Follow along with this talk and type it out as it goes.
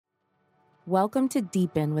Welcome to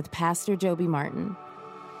Deepen with Pastor Joby Martin.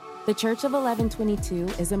 The Church of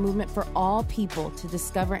 1122 is a movement for all people to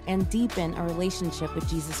discover and deepen a relationship with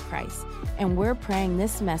Jesus Christ, and we're praying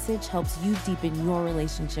this message helps you deepen your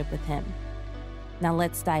relationship with Him. Now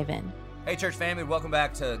let's dive in. Hey church family, welcome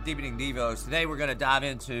back to Deepening Devos. Today we're going to dive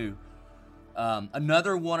into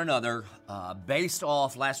another based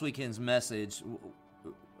off last weekend's message,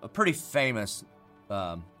 a pretty famous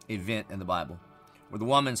event in the Bible, where the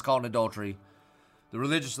woman's caught in adultery. The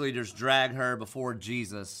religious leaders drag her before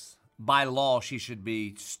Jesus. By law, she should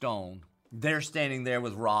be stoned. They're standing there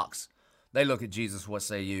with rocks. They look at Jesus, what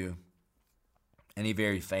say you? And he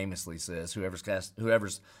very famously says,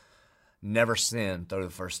 whoever's never sinned, throw the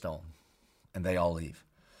first stone. And they all leave.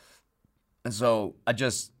 And so I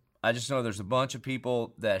just know there's a bunch of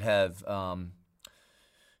people that have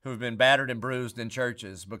who have been battered and bruised in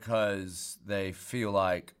churches because they feel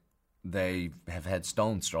like they have had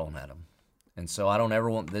stones thrown at them. And so I don't ever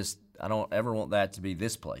want that to be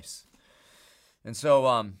this place. And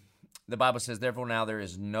so the Bible says, therefore now there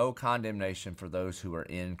is no condemnation for those who are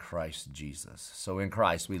in Christ Jesus. So in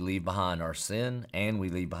Christ we leave behind our sin and we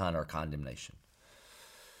leave behind our condemnation.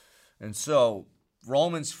 And so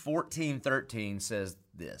Romans 14:13 says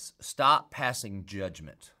this: stop passing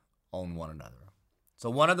judgment on one another. So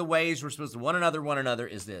one of the ways we're supposed to one another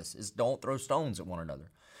is don't throw stones at one another.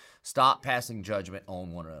 Stop passing judgment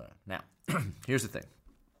on one another. Now, here's the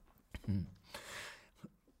thing.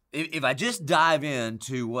 If I just dive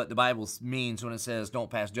into what the Bible means when it says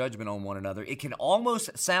don't pass judgment on one another, it can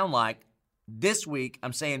almost sound like this week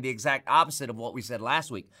I'm saying the exact opposite of what we said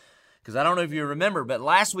last week. Because I don't know if you remember, but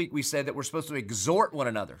last week we said that we're supposed to exhort one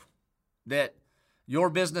another, that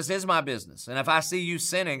your business is my business. And if I see you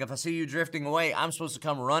sinning, if I see you drifting away, I'm supposed to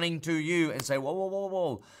come running to you and say, whoa, whoa, whoa,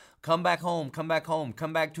 whoa, come back home, come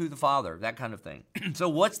back to the Father, that kind of thing. So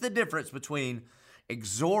what's the difference between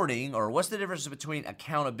exhorting, or what's the difference between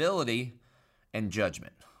accountability and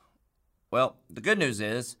judgment? Well, the good news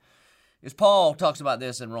is Paul talks about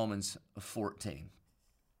this in Romans 14.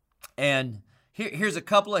 And here's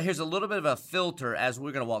a little bit of a filter as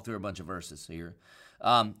we're going to walk through a bunch of verses here.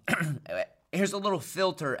 Here's a little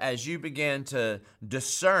filter as you begin to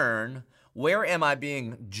discern, where am I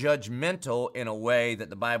being judgmental in a way that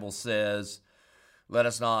the Bible says, let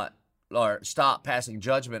us not, or stop passing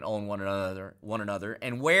judgment on one another,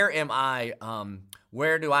 and where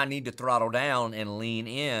do I need to throttle down and lean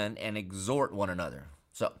in and exhort one another?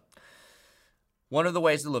 So, one of the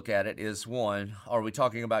ways to look at it is, one, are we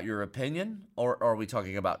talking about your opinion or are we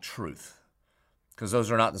talking about truth? Because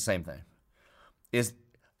those are not the same thing.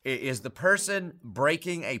 Is the person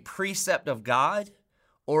breaking a precept of God,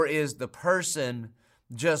 or is the person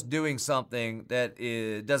just doing something that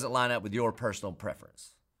doesn't line up with your personal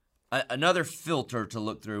preference? Another filter to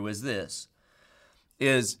look through is this,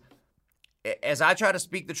 is as I try to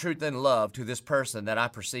speak the truth in love to this person that I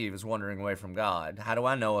perceive is wandering away from God, how do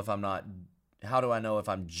I know if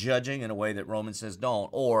I'm judging in a way that Romans says don't,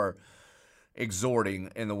 or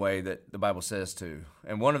exhorting in the way that the Bible says to?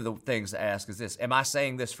 And one of the things to ask is this: am I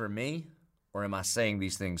saying this for me, or am I saying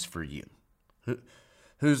these things for you?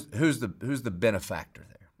 Who's the benefactor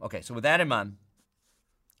there? Okay, so with that in mind,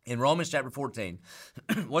 in Romans chapter 14,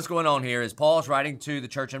 what's going on here is Paul's writing to the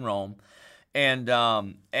church in Rome, and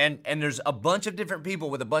there's a bunch of different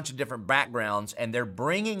people with a bunch of different backgrounds, and they're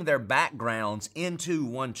bringing their backgrounds into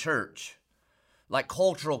one church, like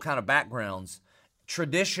cultural kind of backgrounds,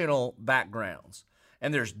 traditional backgrounds.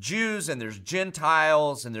 And there's Jews and there's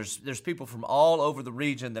Gentiles and there's people from all over the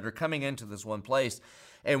region that are coming into this one place.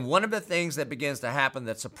 And one of the things that begins to happen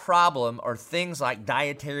that's a problem are things like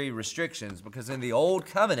dietary restrictions, because in the Old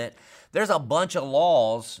Covenant, there's a bunch of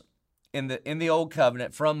laws in the Old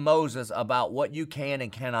Covenant from Moses about what you can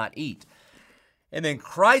and cannot eat. And then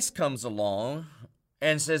Christ comes along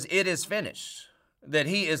and says, it is finished, that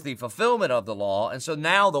he is the fulfillment of the law. And so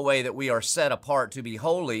now the way that we are set apart to be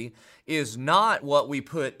holy is not what we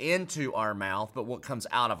put into our mouth, but what comes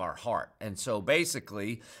out of our heart. And so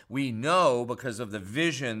basically, we know, because of the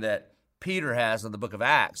vision that Peter has in the book of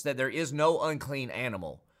Acts, that there is no unclean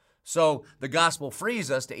animal. So the gospel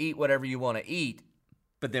frees us to eat whatever you want to eat.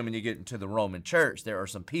 But then when you get into the Roman church, there are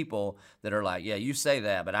some people that are like, yeah, you say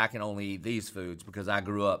that, but I can only eat these foods because I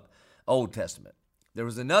grew up Old Testament. There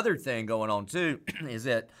was another thing going on too, is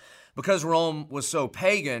that because Rome was so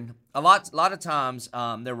pagan, a lot of times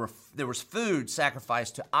there was food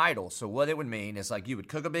sacrificed to idols. So what it would mean is, like, you would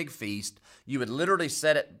cook a big feast, you would literally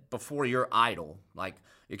set it before your idol. Like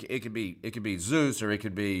it could be Zeus, or it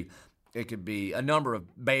could be a number of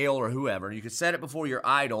Baal or whoever. You could set it before your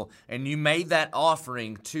idol, and you made that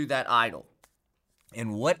offering to that idol.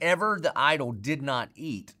 And whatever the idol did not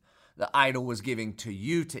eat, the idol was giving to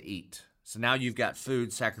you to eat. So now you've got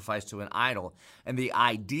food sacrificed to an idol. And the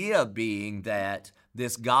idea being that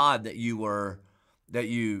this God that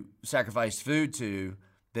you sacrificed food to,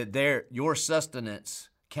 that your sustenance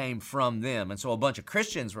came from them. And so a bunch of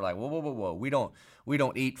Christians were like, whoa. We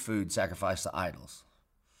don't eat food sacrificed to idols.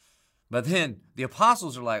 But then the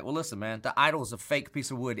apostles are like, well, listen, man, the idol is a fake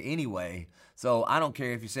piece of wood anyway. So I don't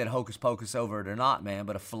care if you said hocus pocus over it or not, man,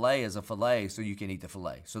 but a fillet is a fillet, so you can eat the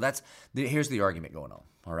fillet. So here's the argument going on,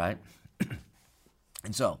 all right?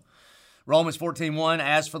 And so Romans 14:1,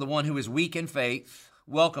 as for the one who is weak in faith,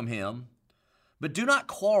 welcome him, but do not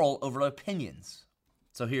quarrel over opinions.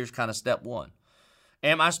 So here's kind of step one.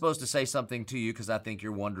 Am I supposed to say something to you because I think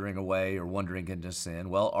you're wandering away or wandering into sin?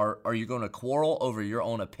 Well, are you going to quarrel over your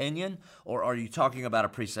own opinion, or are you talking about a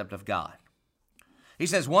precept of God? He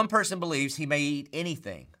says, one person believes he may eat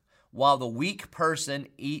anything, while the weak person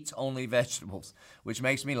eats only vegetables, which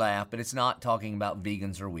makes me laugh, but it's not talking about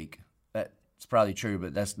vegans are weak. That's probably true,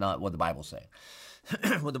 but that's not what the Bible's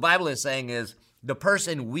saying. What the Bible is saying is the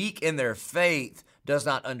person weak in their faith does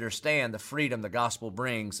not understand the freedom the gospel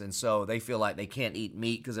brings, and so they feel like they can't eat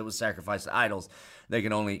meat because it was sacrificed to idols. They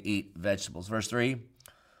can only eat vegetables. Verse 3,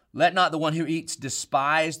 let not the one who eats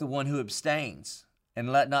despise the one who abstains,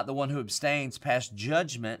 and let not the one who abstains pass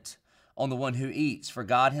judgment on the one who eats, for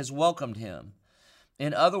God has welcomed him.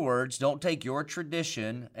 In other words, don't take your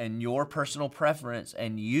tradition and your personal preference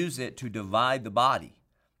and use it to divide the body.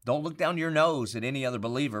 Don't look down your nose at any other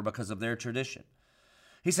believer because of their tradition.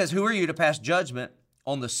 He says, who are you to pass judgment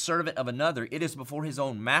on the servant of another? It is before his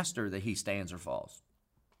own master that he stands or falls.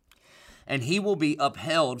 And he will be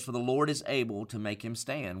upheld, for the Lord is able to make him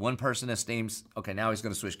stand. One person esteems, okay, now he's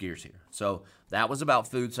going to switch gears here. So that was about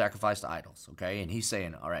food sacrificed to idols, okay? And he's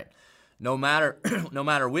saying, all right, no matter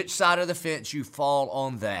which side of the fence you fall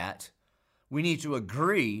on that, we need to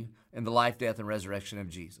agree in the life, death, and resurrection of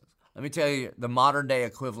Jesus. Let me tell you, the modern day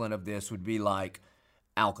equivalent of this would be like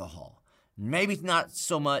alcohol. Maybe not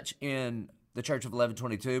so much in the Church of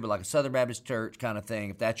 1122, but like a Southern Baptist church kind of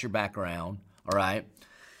thing, if that's your background, all right?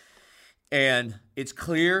 And it's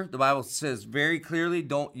clear, the Bible says very clearly,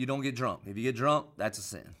 you don't get drunk. If you get drunk, that's a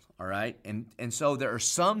sin, all right? And so there are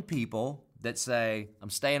some people that say, I'm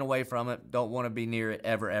staying away from it, don't want to be near it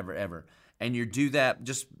ever, ever, ever. And you do that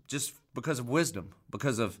just because of wisdom,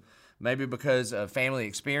 maybe because of family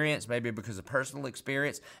experience, maybe because of personal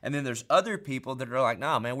experience. And then there's other people that are like,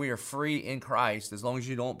 nah, man, we are free in Christ as long as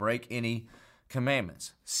you don't break any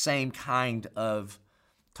commandments. Same kind of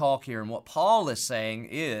talk here. And what Paul is saying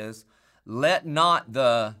is, let not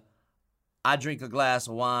I drink a glass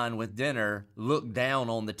of wine with dinner look down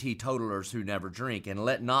on the teetotalers who never drink. And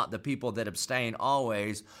let not the people that abstain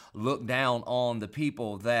always look down on the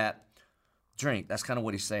people that drink. That's kind of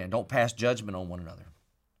what he's saying. Don't pass judgment on one another.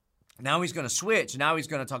 Now he's going to switch. Now he's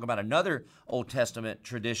going to talk about another Old Testament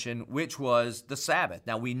tradition, which was the Sabbath.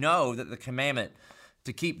 Now we know that the commandment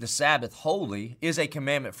to keep the Sabbath holy is a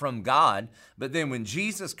commandment from God. But then when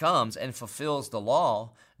Jesus comes and fulfills the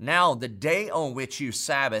law, now the day on which you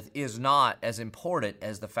Sabbath is not as important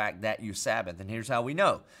as the fact that you Sabbath. And here's how we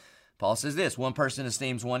know. Paul says this, one person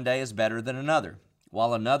esteems one day as better than another,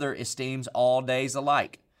 while another esteems all days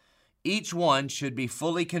alike. Each one should be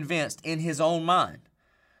fully convinced in his own mind.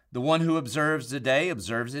 The one who observes the day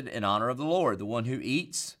observes it in honor of the Lord. The one who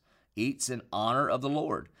eats in honor of the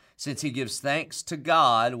Lord, since he gives thanks to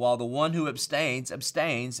God, while the one who abstains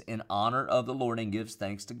in honor of the Lord and gives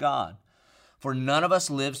thanks to God. For none of us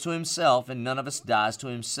lives to himself, and none of us dies to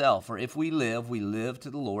himself. For if we live to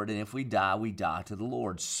the Lord, and if we die to the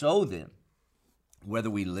Lord. So then, whether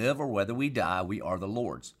we live or whether we die, we are the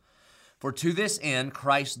Lord's. For to this end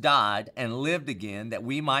Christ died and lived again, that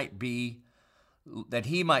he might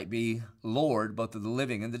be Lord both of the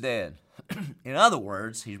living and the dead. In other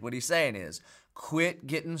words, what he's saying is, quit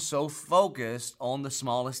getting so focused on the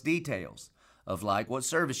smallest details of like what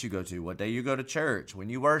service you go to, what day you go to church,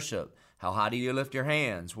 when you worship, how high do you lift your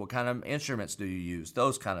hands, what kind of instruments do you use,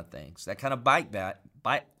 those kind of things. That kind of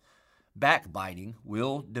backbiting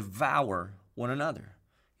will devour one another.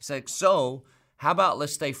 He's like, so how about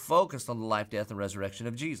let's stay focused on the life, death, and resurrection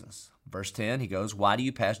of Jesus. Verse 10, he goes, why do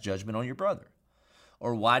you pass judgment on your brother?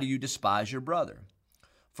 Or why do you despise your brother?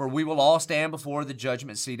 For we will all stand before the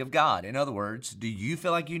judgment seat of God. In other words, do you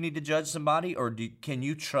feel like you need to judge somebody, or can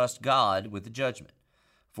you trust God with the judgment?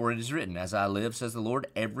 For it is written, as I live, says the Lord,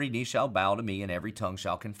 every knee shall bow to me, and every tongue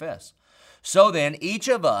shall confess. So then, each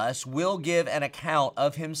of us will give an account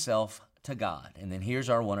of himself to God. And then here's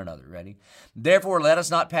our one another. Ready? Therefore, let us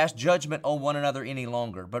not pass judgment on one another any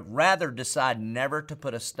longer, but rather decide never to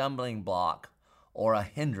put a stumbling block or a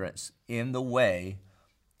hindrance in the way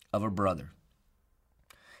of a brother.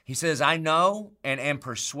 He says, I know and am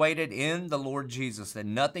persuaded in the Lord Jesus that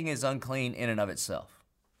nothing is unclean in and of itself.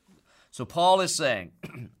 So Paul is saying,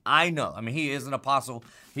 I know. I mean, he is an apostle.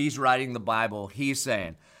 He's writing the Bible. He's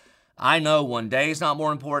saying, I know one day is not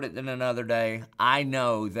more important than another day. I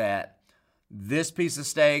know that this piece of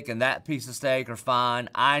steak and that piece of steak are fine.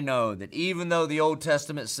 I know that even though the Old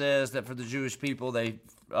Testament says that for the Jewish people, they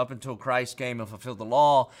up until Christ came and fulfilled the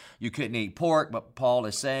law, you couldn't eat pork, but Paul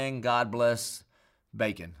is saying, God bless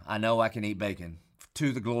bacon. I know I can eat bacon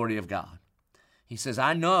to the glory of God. He says,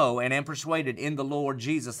 I know and am persuaded in the Lord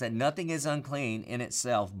Jesus that nothing is unclean in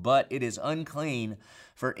itself, but it is unclean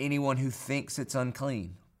for anyone who thinks it's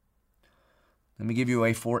unclean. Let me give you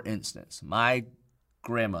a for instance. My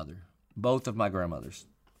grandmother, both of my grandmothers,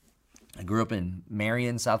 I grew up in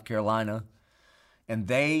Marion, South Carolina, and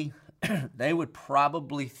they would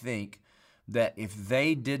probably think that if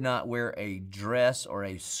they did not wear a dress or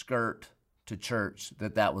a skirt to church,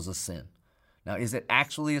 that was a sin. Now, is it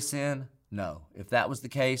actually a sin? No. If that was the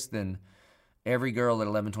case, then every girl at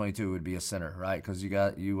 1122 would be a sinner, right? Because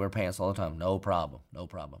you wear pants all the time. No problem. No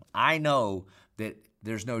problem. I know that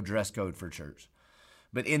there's no dress code for church.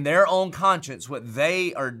 But in their own conscience, the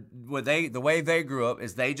way they grew up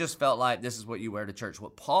is they just felt like this is what you wear to church.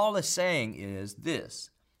 What Paul is saying is this: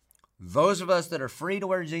 those of us that are free to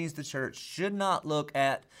wear jeans to church should not look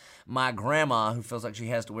at my grandma who feels like she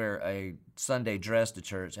has to wear a Sunday dress to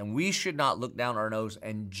church, and we should not look down our nose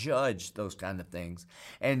and judge those kind of things.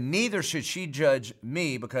 And neither should she judge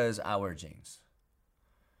me because I wear jeans.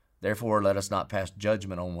 Therefore, let us not pass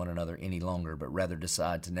judgment on one another any longer, but rather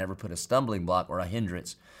decide to never put a stumbling block or a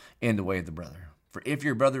hindrance in the way of the brother. For if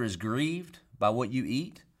your brother is grieved by what you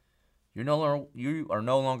eat, you are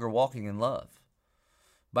no longer walking in love.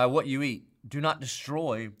 By what you eat, do not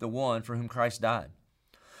destroy the one for whom Christ died.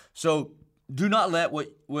 So do not let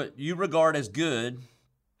what you regard as good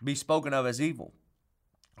be spoken of as evil.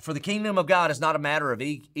 For the kingdom of God is not a matter of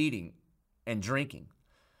eating and drinking,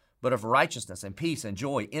 but of righteousness and peace and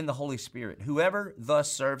joy in the Holy Spirit. Whoever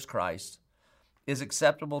thus serves Christ is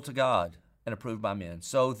acceptable to God and approved by men.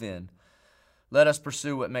 So then, let us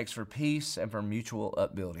pursue what makes for peace and for mutual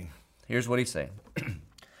upbuilding. Here's what he's saying.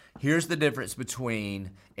 Here's the difference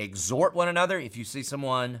between exhort one another. If you see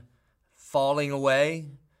someone falling away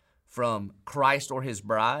from Christ or his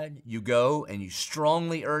bride, you go and you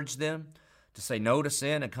strongly urge them to say no to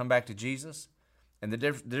sin and come back to Jesus. And the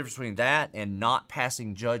difference between that and not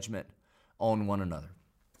passing judgment on one another.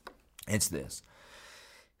 It's this.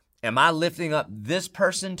 Am I lifting up this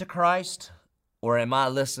person to Christ, or am I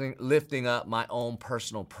lifting up my own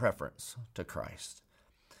personal preference to Christ?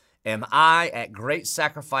 Am I at great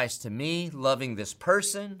sacrifice to me loving this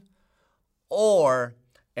person, or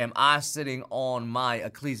am I sitting on my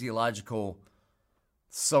ecclesiological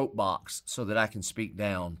soapbox so that I can speak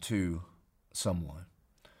down to someone?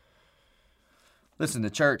 Listen,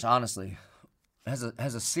 the church, honestly, has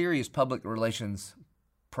a serious public relations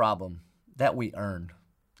problem that we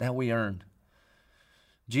earned.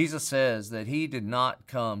 Jesus says that he did not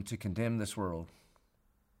come to condemn this world,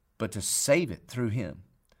 but to save it through him.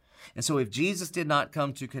 And so if Jesus did not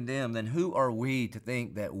come to condemn, then who are we to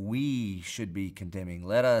think that we should be condemning?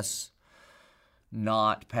 Let us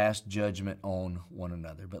not pass judgment on one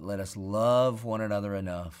another, but let us love one another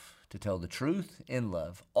enough to tell the truth in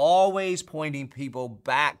love, always pointing people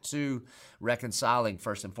back to reconciling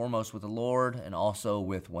first and foremost with the Lord and also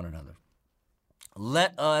with one another.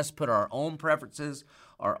 Let us put our own preferences,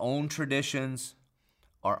 our own traditions,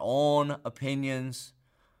 our own opinions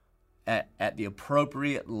at the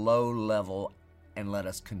appropriate low level, and let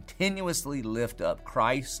us continuously lift up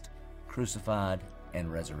Christ crucified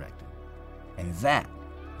and resurrected. And that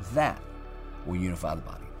will unify the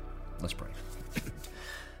body. Let's pray.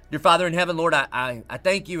 Dear Father in heaven, Lord, I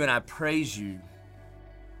thank you and I praise you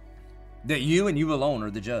that you and you alone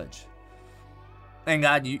are the judge. And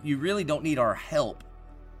God, you really don't need our help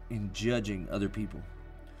in judging other people.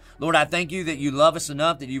 Lord, I thank you that you love us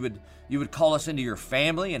enough that you would call us into your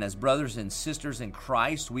family, and as brothers and sisters in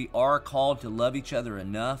Christ, we are called to love each other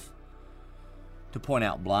enough to point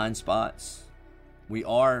out blind spots. We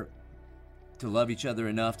are to love each other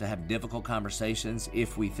enough to have difficult conversations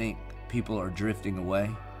if we think people are drifting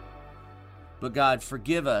away. But God,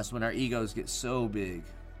 forgive us when our egos get so big,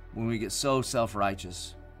 when we get so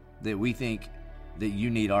self-righteous that we think that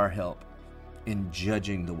you need our help in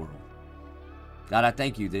judging the world. God, I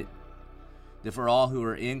thank you that for all who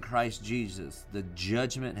are in Christ Jesus, the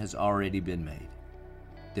judgment has already been made,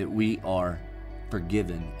 that we are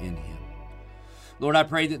forgiven in him. Lord, I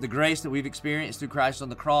pray that the grace that we've experienced through Christ on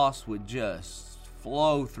the cross would just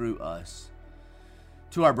flow through us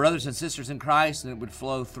to our brothers and sisters in Christ, and it would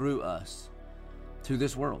flow through us to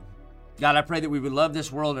this world. God, I pray that we would love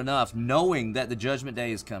this world enough, knowing that the judgment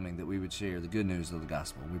day is coming, that we would share the good news of the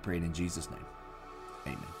gospel. We pray it in Jesus' name.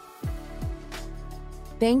 Amen.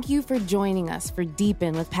 Thank you for joining us for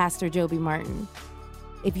Deepen with Pastor Joby Martin.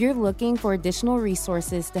 If you're looking for additional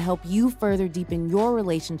resources to help you further deepen your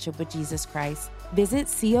relationship with Jesus Christ, visit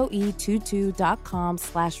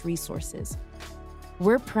coe22.com/resources.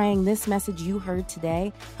 We're praying this message you heard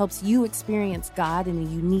today helps you experience God in a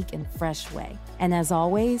unique and fresh way. And as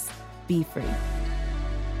always, be free.